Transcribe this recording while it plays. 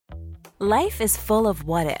Life is full of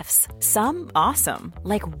what-ifs. Some awesome,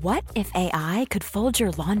 like what if AI could fold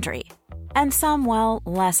your laundry? And some, well,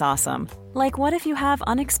 less awesome, like what if you have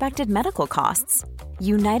unexpected medical costs?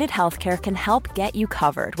 United Healthcare can help get you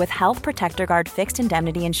covered with Health Protector Guard fixed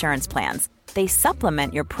indemnity insurance plans. They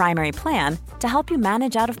supplement your primary plan to help you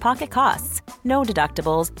manage out-of-pocket costs. No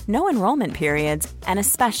deductibles, no enrollment periods, and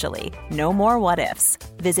especially no more what-ifs.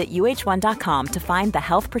 Visit uh1.com to find the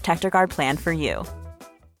Health Protector Guard plan for you.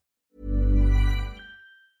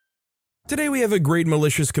 Today we have a great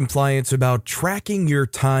malicious compliance about tracking your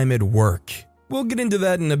time at work. We'll get into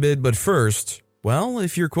that in a bit, but first, well,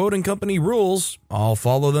 if you're quoting company rules, I'll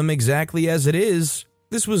follow them exactly as it is.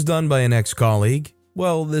 This was done by an ex-colleague.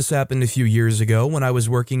 Well, this happened a few years ago when I was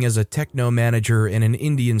working as a techno manager in an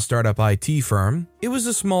Indian startup IT firm. It was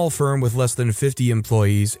a small firm with less than 50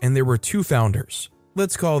 employees, and there were two founders.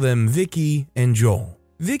 Let's call them Vicky and Joel.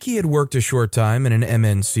 Vicky had worked a short time in an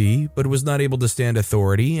MNC, but was not able to stand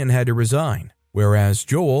authority and had to resign, whereas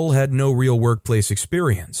Joel had no real workplace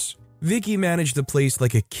experience. Vicky managed the place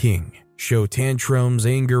like a king, show tantrums,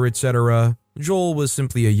 anger, etc. Joel was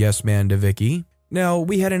simply a yes man to Vicky. Now,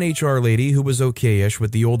 we had an HR lady who was okay-ish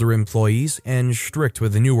with the older employees and strict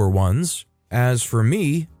with the newer ones. As for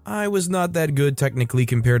me, I was not that good technically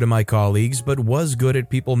compared to my colleagues, but was good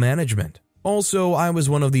at people management. Also, I was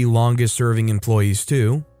one of the longest serving employees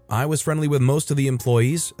too. I was friendly with most of the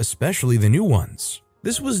employees, especially the new ones.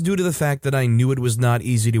 This was due to the fact that I knew it was not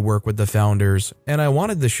easy to work with the founders, and I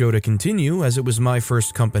wanted the show to continue as it was my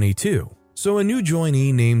first company too. So a new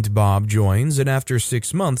joinee named Bob joins, and after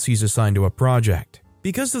 6 months he's assigned to a project.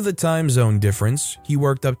 Because of the time zone difference, he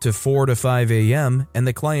worked up to 4 to 5 a.m. and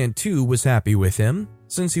the client too was happy with him.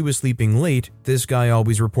 Since he was sleeping late, this guy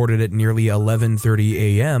always reported at nearly 11:30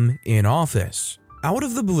 a.m. in office. Out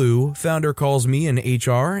of the blue, founder calls me in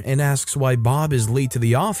HR and asks why Bob is late to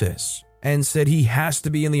the office, and said he has to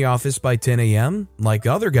be in the office by 10 a.m. like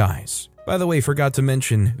other guys. By the way, forgot to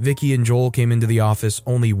mention, Vicky and Joel came into the office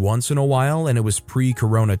only once in a while and it was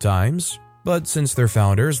pre-corona times. But since they're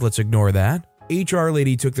founders, let's ignore that. HR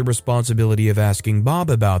lady took the responsibility of asking Bob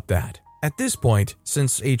about that. At this point,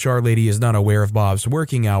 since HR lady is not aware of Bob's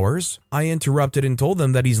working hours, I interrupted and told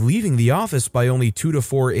them that he's leaving the office by only 2 to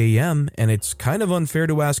 4 a.m. and it's kind of unfair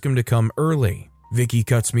to ask him to come early. Vicky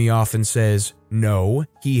cuts me off and says, no,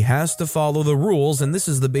 he has to follow the rules and this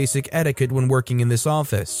is the basic etiquette when working in this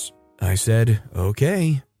office. I said,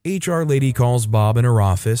 okay. HR lady calls Bob in her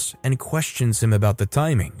office and questions him about the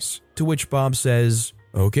timings, to which Bob says,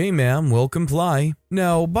 okay, ma'am, we'll comply.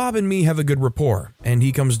 Now, Bob and me have a good rapport, and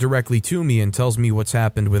he comes directly to me and tells me what's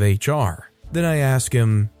happened with HR. Then I ask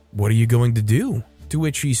him, what are you going to do? To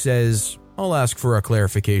which he says, I'll ask for a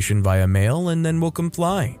clarification via mail and then we'll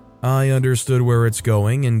comply. I understood where it's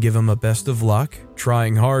going and give him a best of luck,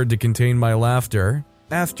 trying hard to contain my laughter.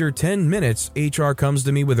 After 10 minutes, HR comes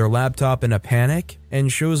to me with her laptop in a panic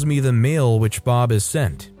and shows me the mail which Bob has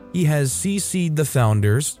sent. He has CC'd the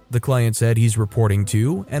founders, the client said he's reporting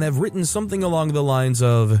to, and have written something along the lines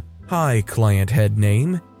of, hi, client head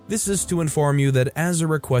name. This is to inform you that as a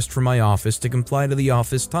request from my office to comply to the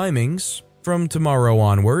office timings, from tomorrow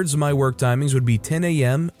onwards, my work timings would be 10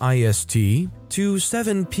 a.m. IST to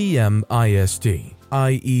 7 p.m. IST,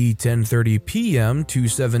 i.e. 10:30 p.m. to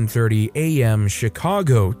 7:30 a.m.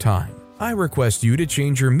 Chicago time. I request you to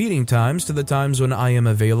change your meeting times to the times when I am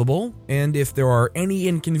available, and if there are any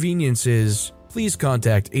inconveniences, please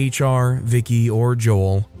contact HR, Vicky, or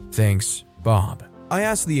Joel. Thanks, Bob. I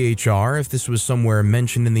asked the HR if this was somewhere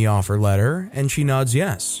mentioned in the offer letter, and she nods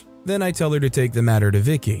yes. Then I tell her to take the matter to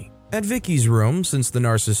Vicky. At Vicky's room, since the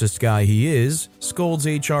narcissist guy he is, scolds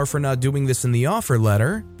HR for not doing this in the offer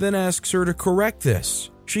letter, then asks her to correct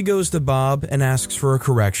this. She goes to Bob and asks for a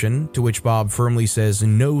correction, to which Bob firmly says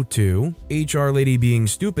no to. HR lady being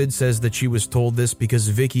stupid says that she was told this because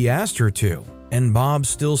Vicky asked her to. And Bob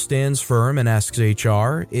still stands firm and asks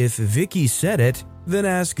HR if Vicky said it, then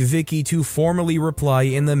ask Vicky to formally reply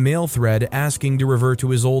in the mail thread asking to revert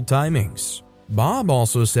to his old timings. Bob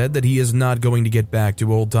also said that he is not going to get back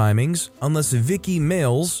to old timings unless Vicky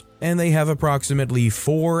mails, and they have approximately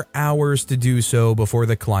 4 hours to do so before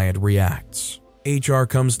the client reacts. HR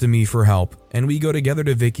comes to me for help, and we go together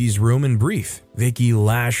to Vicky's room and brief. Vicky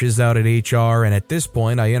lashes out at HR, and at this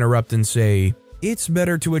point I interrupt and say, it's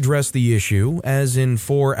better to address the issue, as in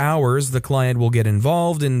 4 hours the client will get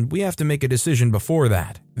involved and we have to make a decision before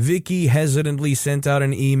that. Vicky hesitantly sent out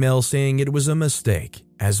an email saying it was a mistake,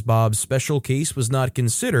 as Bob's special case was not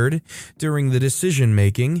considered during the decision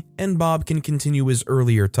making and Bob can continue his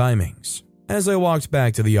earlier timings. As I walked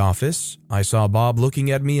back to the office, I saw Bob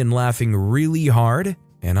looking at me and laughing really hard.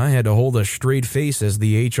 and I had to hold a straight face as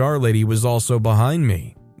the HR lady was also behind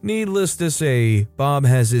me. Needless to say, Bob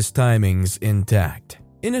has his timings intact.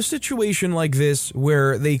 In a situation like this,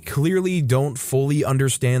 where they clearly don't fully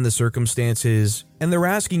understand the circumstances and they're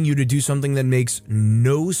asking you to do something that makes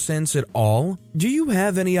no sense at all, do you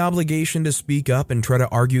have any obligation to speak up and try to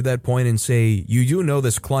argue that point and say, you do know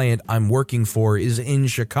this client I'm working for is in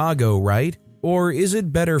Chicago, right? Or is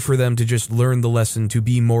it better for them to just learn the lesson to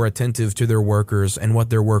be more attentive to their workers and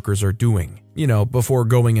what their workers are doing, before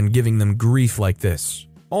going and giving them grief like this?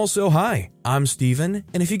 Also, hi, I'm Steven,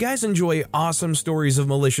 and if you guys enjoy awesome stories of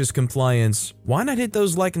malicious compliance, why not hit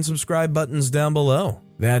those like and subscribe buttons down below?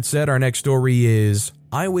 That said, our next story is,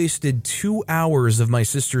 I wasted 2 hours of my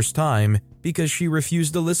sister's time because she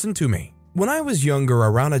refused to listen to me. When I was younger,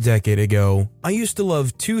 around a decade ago, I used to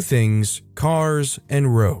love two things: cars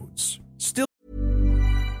and roads.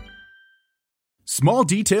 Small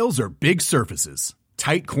details are big surfaces.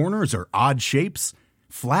 Tight corners are odd shapes.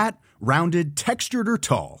 Flat, rounded, textured, or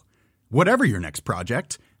tall. Whatever your next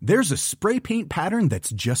project, there's a spray paint pattern that's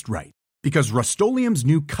just right. Because Rust-Oleum's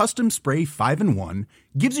new Custom Spray 5-in-1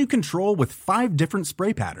 gives you control with 5 different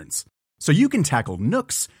spray patterns. So you can tackle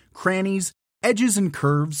nooks, crannies, edges, and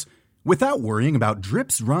curves without worrying about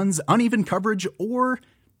drips, runs, uneven coverage, or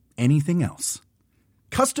anything else.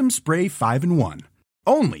 Custom Spray 5-in-1.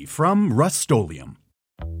 Only from Rust-Oleum.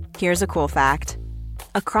 Here's a cool fact.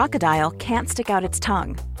 A crocodile can't stick out its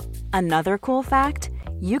tongue. Another cool fact,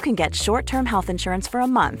 you can get short-term health insurance for a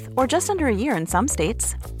month or just under a year in some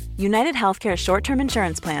states. United Healthcare short-term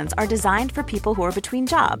insurance plans are designed for people who are between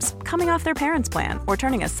jobs, coming off their parents' plan, or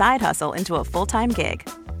turning a side hustle into a full-time gig.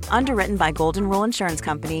 Underwritten by Golden Rule Insurance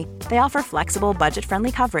Company, they offer flexible,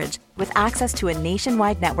 budget-friendly coverage with access to a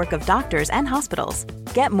nationwide network of doctors and hospitals.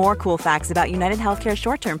 Get more cool facts about United Healthcare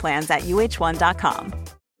short-term plans at uh1.com.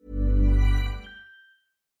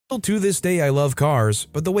 To this day, I love cars,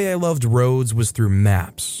 but the way I loved roads was through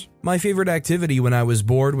maps. My favorite activity when I was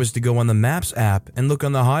bored was to go on the Maps app and look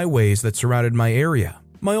on the highways that surrounded my area.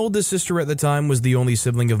 My oldest sister at the time was the only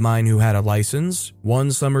sibling of mine who had a license.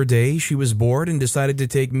 One summer day, she was bored and decided to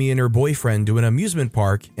take me and her boyfriend to an amusement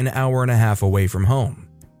park an hour and a half away from home.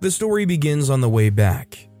 The story begins on the way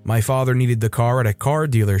back. My father needed the car at a car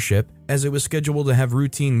dealership as it was scheduled to have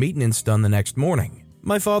routine maintenance done the next morning.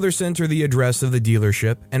 My father sent her the address of the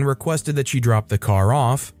dealership and requested that she drop the car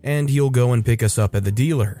off, and he'll go and pick us up at the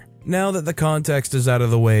dealer. Now that the context is out of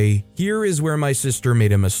the way, here is where my sister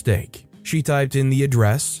made a mistake. She typed in the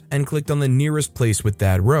address and clicked on the nearest place with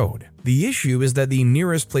that road. The issue is that the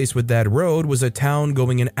nearest place with that road was a town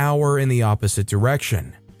going an hour in the opposite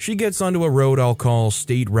direction. She gets onto a road I'll call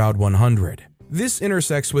State Route 100. This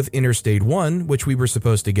intersects with Interstate 1, which we were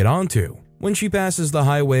supposed to get onto. When she passes the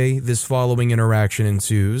highway, this following interaction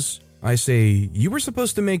ensues. I say, "You were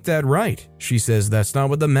supposed to make that right." She says, "That's not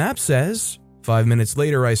what the map says." 5 minutes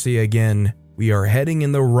later, I say again, "We are heading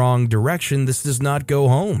in the wrong direction. This does not go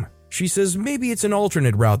home." She says, "Maybe it's an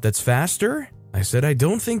alternate route that's faster." I said, "I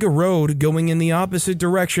don't think a road going in the opposite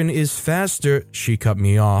direction is faster." She cut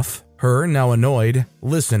me off. Her, now annoyed,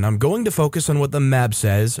 "Listen, I'm going to focus on what the map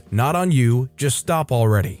says, not on you. Just stop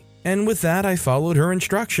already." And with that, I followed her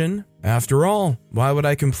instruction. After all, why would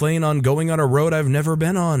I complain on going on a road I've never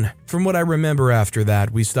been on? From what I remember after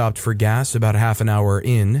that, we stopped for gas about half an hour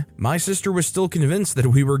in. My sister was still convinced that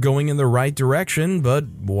we were going in the right direction, but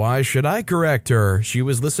why should I correct her? She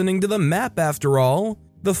was listening to the map after all.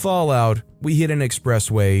 The fallout, we hit an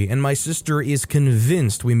expressway, and my sister is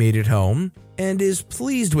convinced we made it home, and is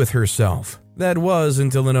pleased with herself. That was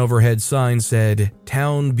until an overhead sign said,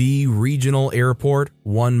 "Town B Regional Airport,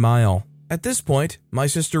 1 mile." At this point, my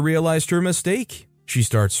sister realized her mistake. She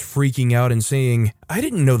starts freaking out and saying, "I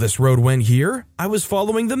didn't know this road went here. I was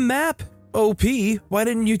following the map. OP, why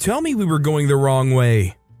didn't you tell me we were going the wrong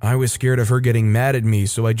way?" I was scared of her getting mad at me,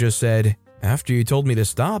 so I just said, "After you told me to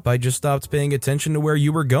stop, I just stopped paying attention to where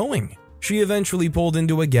you were going." She eventually pulled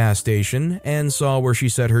into a gas station and saw where she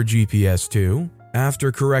set her GPS to.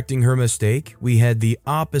 After correcting her mistake, we head the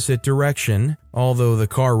opposite direction, although the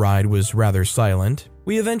car ride was rather silent.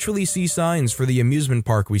 We eventually see signs for the amusement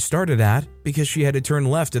park we started at because she had to turn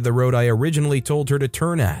left at the road I originally told her to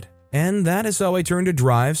turn at. And that is how I turned a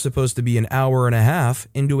drive supposed to be an hour and a half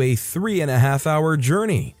into a 3.5-hour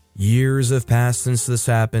journey. Years have passed since this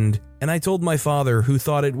happened, and I told my father, who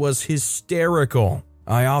thought it was hysterical.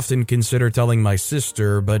 I often consider telling my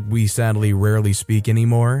sister, but we sadly rarely speak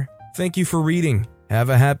anymore. Thank you for reading. Have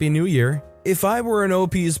a happy new year. If I were in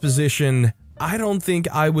OP's position, I don't think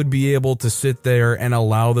I would be able to sit there and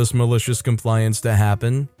allow this malicious compliance to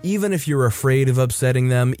happen. Even if you're afraid of upsetting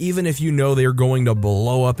them, even if you know they're going to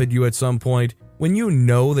blow up at you at some point, When you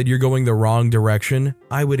know that you're going the wrong direction,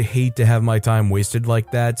 I would hate to have my time wasted like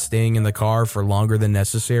that, staying in the car for longer than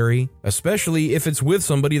necessary, especially if it's with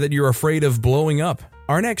somebody that you're afraid of blowing up.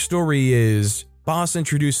 Our next story is, boss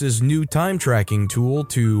introduces new time tracking tool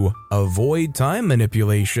to avoid time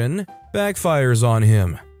manipulation, backfires on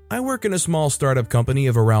him. I work in a small startup company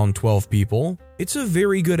of around 12 people. It's a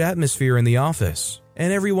very good atmosphere in the office,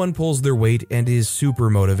 and everyone pulls their weight and is super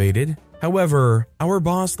motivated. However, our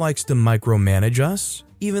boss likes to micromanage us,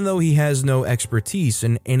 even though he has no expertise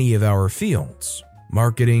in any of our fields.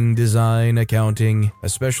 Marketing, design, accounting,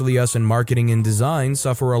 especially us in marketing and design,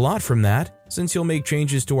 suffer a lot from that, since he'll make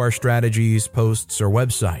changes to our strategies, posts, or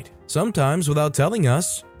website, sometimes without telling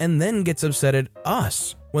us, and then gets upset at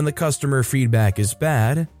us when the customer feedback is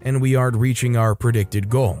bad and we aren't reaching our predicted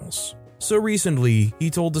goals. So recently,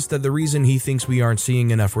 he told us that the reason he thinks we aren't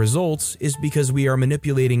seeing enough results is because we are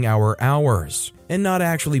manipulating our hours and not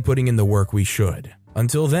actually putting in the work we should.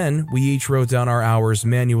 Until then, we each wrote down our hours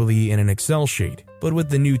manually in an Excel sheet, but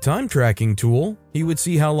with the new time tracking tool, he would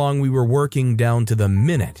see how long we were working down to the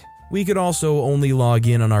minute. We could also only log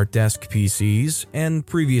in on our desk PCs and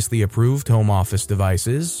previously approved home office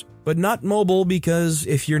devices, but not mobile because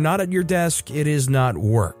if you're not at your desk, it is not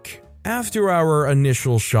work. After our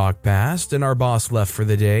initial shock passed and our boss left for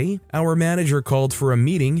the day, our manager called for a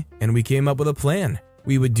meeting and we came up with a plan.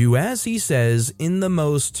 We would do as he says in the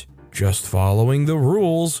most just following the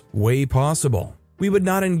rules way possible. We would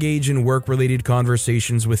not engage in work-related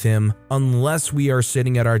conversations with him unless we are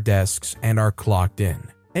sitting at our desks and are clocked in.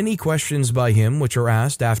 Any questions by him which are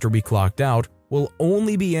asked after we clocked out will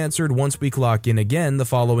only be answered once we clock in again the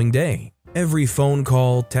following day. Every phone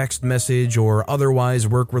call, text message, or otherwise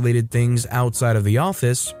work-related things outside of the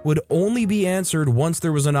office would only be answered once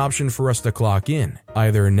there was an option for us to clock in,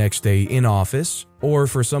 either next day in office, or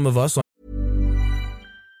for some of us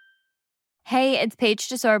Hey, it's Paige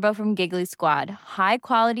DeSorbo from Giggly Squad. High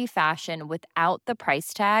quality fashion without the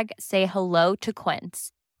price tag. Say hello to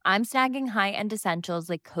Quince. I'm snagging high-end essentials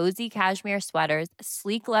like cozy cashmere sweaters,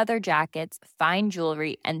 sleek leather jackets, fine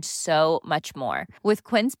jewelry, and so much more. With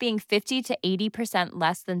Quince being 50 to 80%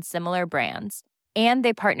 less than similar brands. And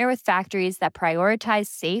they partner with factories that prioritize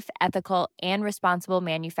safe, ethical, and responsible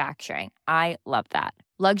manufacturing. I love that.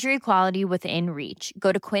 Luxury quality within reach.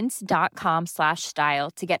 Go to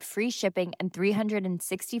quince.com/style to get free shipping and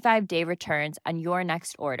 365-day returns on your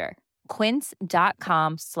next order.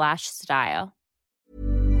 Quince.com/style.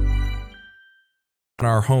 on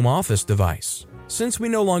our home office device. Since we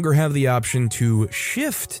no longer have the option to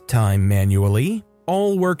shift time manually,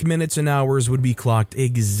 all work minutes and hours would be clocked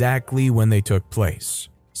exactly when they took place.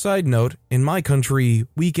 Side note, in my country,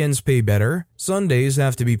 weekends pay better, Sundays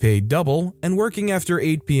have to be paid double, and working after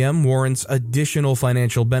 8 p.m. warrants additional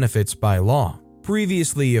financial benefits by law.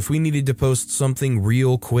 Previously, if we needed to post something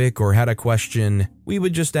real quick or had a question, we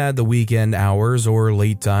would just add the weekend hours or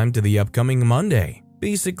late time to the upcoming Monday,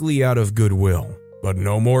 basically out of goodwill. But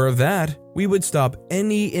no more of that. We would stop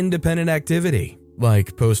any independent activity,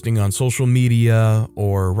 like posting on social media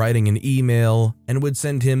or writing an email, and would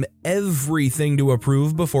send him everything to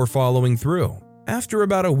approve before following through. After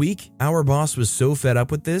about a week, our boss was so fed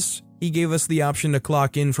up with this, he gave us the option to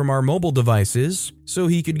clock in from our mobile devices so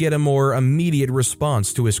he could get a more immediate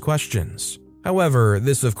response to his questions. However,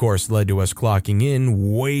 this of course led to us clocking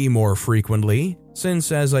in way more frequently,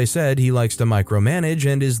 since as I said, he likes to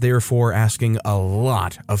micromanage and is therefore asking a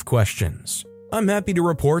lot of questions. I'm happy to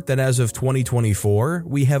report that as of 2024,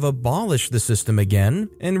 we have abolished the system again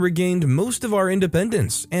and regained most of our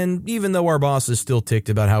independence, and even though our boss is still ticked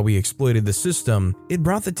about how we exploited the system, it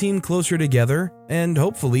brought the team closer together and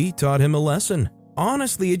hopefully taught him a lesson.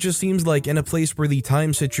 Honestly, it just seems like in a place where the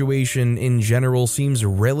time situation in general seems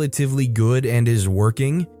relatively good and is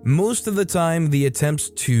working, most of the time the attempts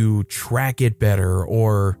to track it better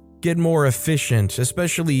or get more efficient,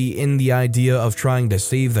 especially in the idea of trying to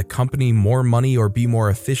save the company more money or be more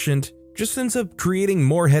efficient, just ends up creating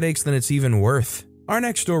more headaches than it's even worth. Our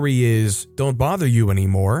next story is, don't bother you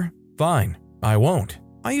anymore. Fine, I won't.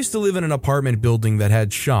 I used to live in an apartment building that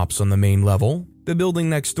had shops on the main level. The building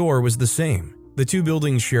next door was the same. The two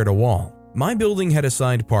buildings shared a wall. My building had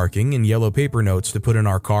assigned parking and yellow paper notes to put in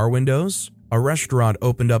our car windows. A restaurant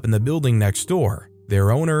opened up in the building next door.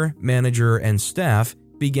 Their owner, manager, and staff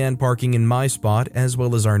began parking in my spot as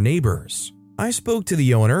well as our neighbors. I spoke to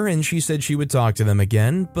the owner and she said she would talk to them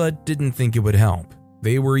again, but didn't think it would help.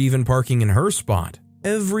 They were even parking in her spot.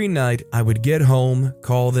 Every night I would get home,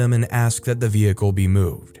 call them, and ask that the vehicle be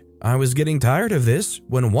moved. I was getting tired of this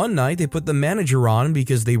when one night they put the manager on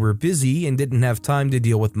because they were busy and didn't have time to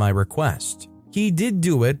deal with my request. He did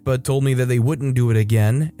do it, but told me that they wouldn't do it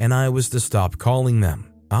again and I was to stop calling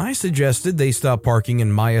them. I suggested they stop parking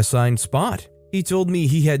in my assigned spot. He told me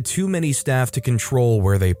he had too many staff to control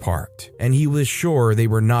where they parked, and he was sure they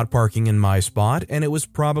were not parking in my spot and it was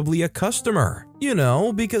probably a customer. You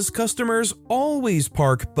know, because customers always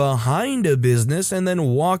park behind a business and then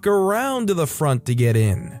walk around to the front to get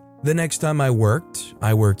in. The next time I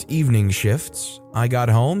worked evening shifts. I got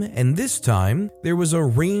home and this time there was a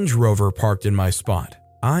Range Rover parked in my spot.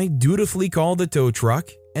 I dutifully called the tow truck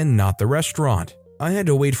and not the restaurant. I had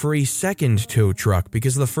to wait for a second tow truck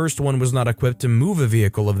because the first one was not equipped to move a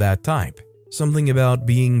vehicle of that type. Something about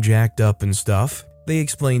being jacked up and stuff. They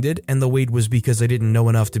explained it, and the wait was because I didn't know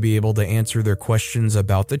enough to be able to answer their questions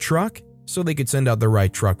about the truck, so they could send out the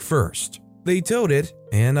right truck first. They towed it,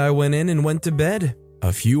 and I went in and went to bed.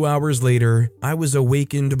 A few hours later, I was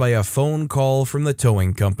awakened by a phone call from the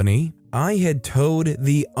towing company. I had towed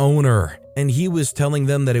the owner, and he was telling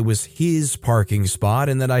them that it was his parking spot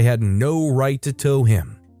and that I had no right to tow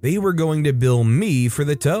him. They were going to bill me for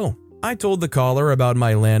the tow. I told the caller about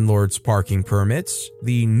my landlord's parking permits,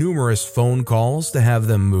 the numerous phone calls to have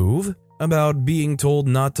them move, about being told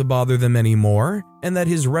not to bother them anymore, and that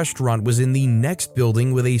his restaurant was in the next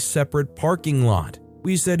building with a separate parking lot.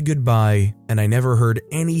 We said goodbye, and I never heard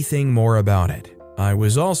anything more about it. I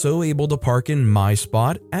was also able to park in my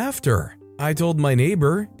spot after. I told my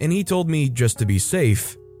neighbor, and he told me just to be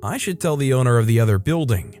safe, I should tell the owner of the other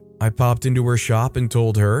building. I popped into her shop and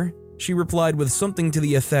told her. She replied with something to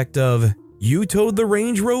the effect of, "You towed the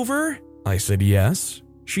Range Rover?" I said yes.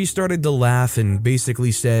 She started to laugh and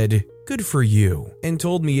basically said, "Good for you," and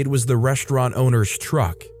told me it was the restaurant owner's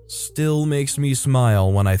truck. Still makes me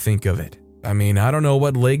smile when I think of it. I mean, I don't know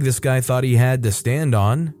what leg this guy thought he had to stand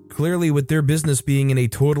on. Clearly, with their business being in a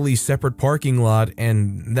totally separate parking lot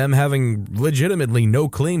and them having legitimately no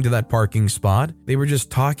claim to that parking spot, they were just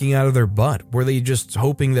talking out of their butt. Were they just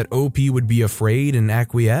hoping that OP would be afraid and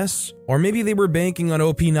acquiesce? Or maybe they were banking on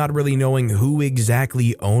OP not really knowing who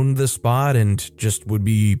exactly owned the spot and just would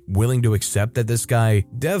be willing to accept that this guy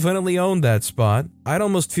definitely owned that spot. I'd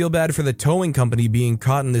almost feel bad for the towing company being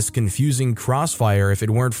caught in this confusing crossfire if it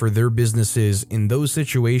weren't for their businesses in those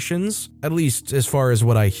situations, at least as far as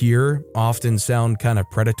what I hear, often sound kind of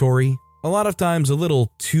predatory. A lot of times a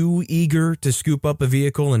little too eager to scoop up a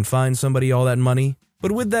vehicle and find somebody all that money.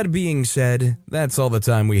 But with that being said, that's all the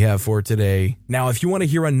time we have for today. Now, if you want to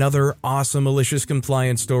hear another awesome malicious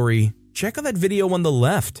compliance story, check out that video on the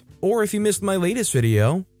left. Or if you missed my latest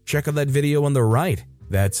video, check out that video on the right.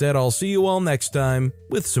 That said, I'll see you all next time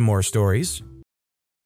with some more stories.